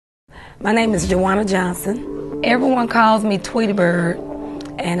My name is Joanna Johnson. Everyone calls me Tweety Bird,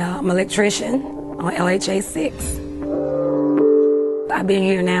 and I'm an electrician on LHA 6. I've been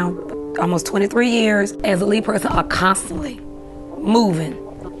here now almost 23 years. As a lead person, I'm constantly moving.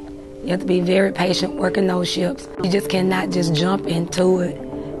 You have to be very patient working those ships. You just cannot just jump into it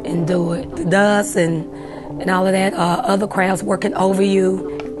and do it. The dust and all of that, other crafts working over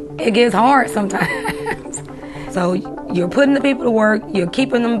you, it gets hard sometimes. So you're putting the people to work, you're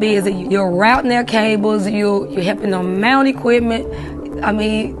keeping them busy, you're routing their cables, you're helping them mount equipment. I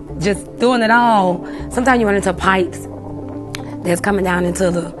mean, just doing it all. Sometimes you run into pipes that's coming down into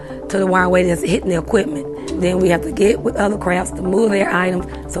the wireway that's hitting the equipment. Then we have to get with other crafts to move their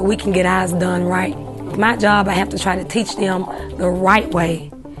items so we can get ours done right. My job, I have to try to teach them the right way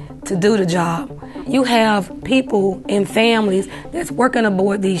to do the job. You have people and families that's working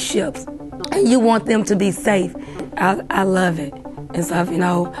aboard these ships, and you want them to be safe. I love it and stuff, you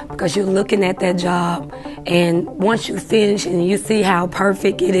know, because you're looking at that job, and once you finish and you see how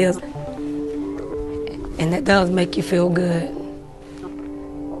perfect it is, and that does make you feel good.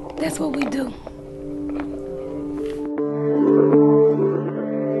 That's what we do.